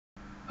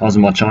How's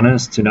my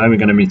Chinese? Today we're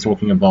going to be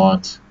talking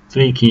about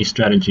 3 key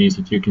strategies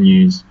that you can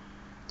use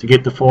to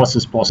get the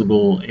fastest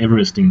possible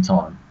Everesting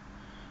time.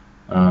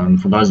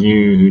 For those of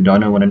you who don't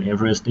know what an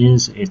Everest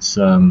is, it's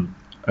a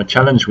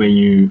challenge where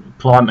you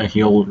climb a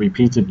hill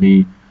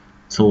repeatedly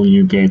till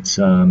you get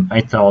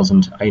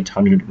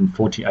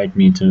 8,848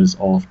 meters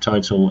of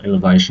total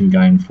elevation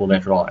gain for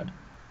that ride.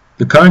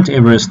 The current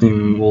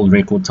Everesting world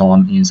record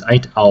time is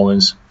 8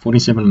 hours,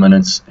 47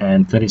 minutes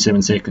and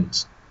 37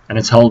 seconds, and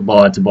it's held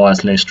by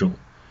Tobias Lestrel.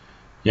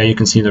 Here you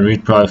can see the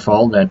route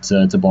profile that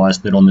Tobias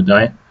did on the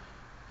day,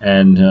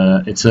 and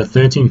it's a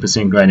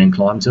 13% gradient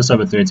climb, just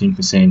over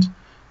 13%,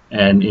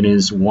 and it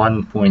is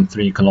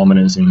 1.3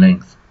 kilometers in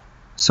length.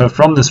 So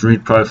from this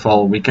route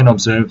profile we can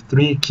observe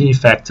 3 key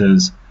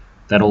factors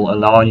that will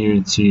allow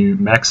you to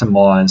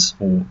maximize,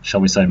 or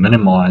shall we say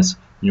minimize,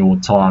 your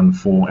time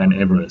for an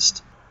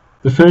Everest.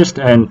 The first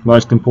and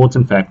most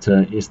important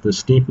factor is the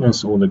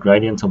steepness or the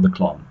gradient of the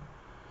climb.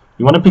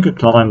 You want to pick a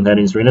climb that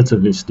is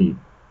relatively steep.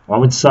 I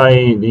would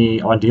say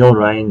the ideal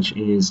range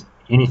is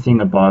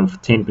anything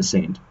above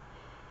 10%.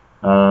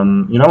 You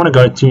don't want to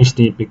go too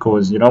steep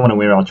because you don't want to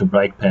wear out your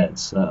brake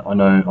pads. I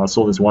know I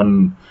saw this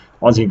one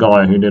Aussie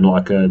guy who did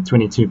like a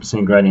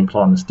 22% gradient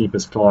climb, the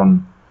steepest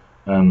climb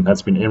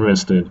that's been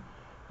Everested,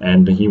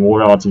 and he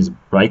wore out his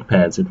brake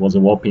pads. It was a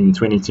whopping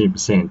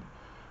 22%.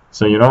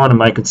 So you don't want to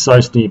make it so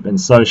steep and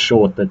so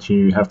short that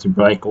you have to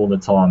brake all the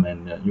time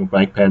and your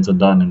brake pads are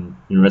done and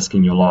you're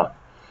risking your life.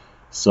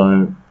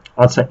 So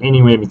I'd say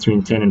anywhere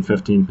between 10 and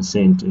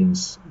 15%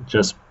 is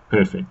just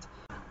perfect.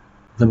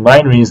 The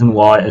main reason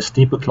why a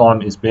steeper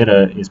climb is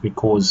better is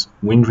because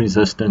wind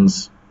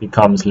resistance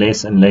becomes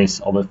less and less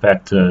of a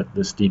factor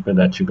the steeper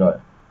that you go.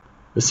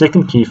 The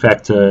second key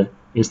factor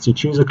is to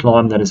choose a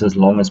climb that is as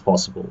long as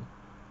possible.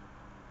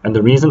 And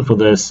the reason for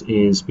this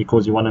is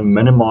because you want to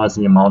minimize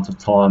the amount of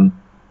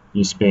time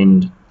you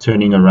spend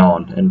turning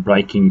around and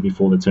braking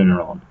before the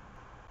turnaround.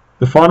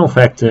 The final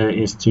factor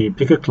is to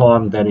pick a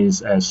climb that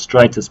is as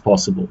straight as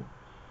possible.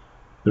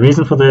 The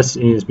reason for this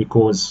is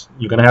because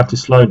you're going to have to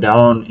slow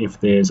down if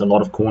there's a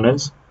lot of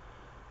corners.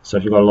 So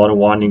if you've got a lot of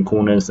winding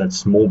corners,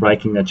 that's more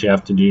braking that you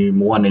have to do,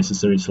 more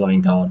unnecessary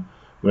slowing down.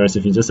 Whereas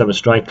if you just have a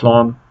straight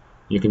climb,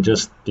 you can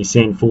just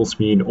descend full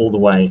speed all the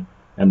way,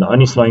 and the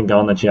only slowing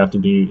down that you have to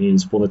do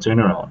is for the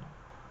turnaround.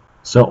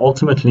 So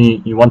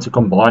ultimately, you want to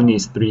combine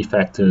these 3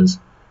 factors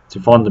to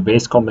find the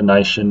best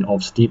combination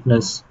of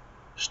steepness,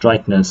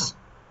 straightness,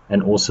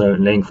 and also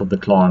length of the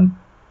climb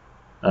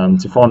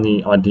to find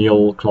the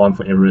ideal climb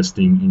for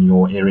Everesting in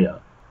your area.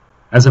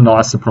 As a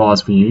nice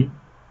surprise for you,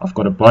 I've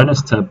got a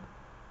bonus tip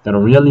that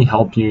will really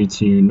help you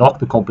to knock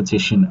the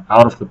competition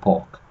out of the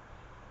park.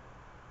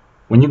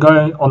 When you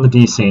go on the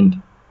descent,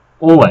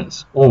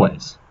 always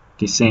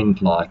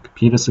descend like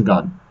Peter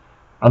Sagan.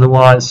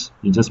 Otherwise,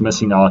 you're just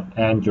missing out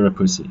and you're a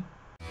pussy.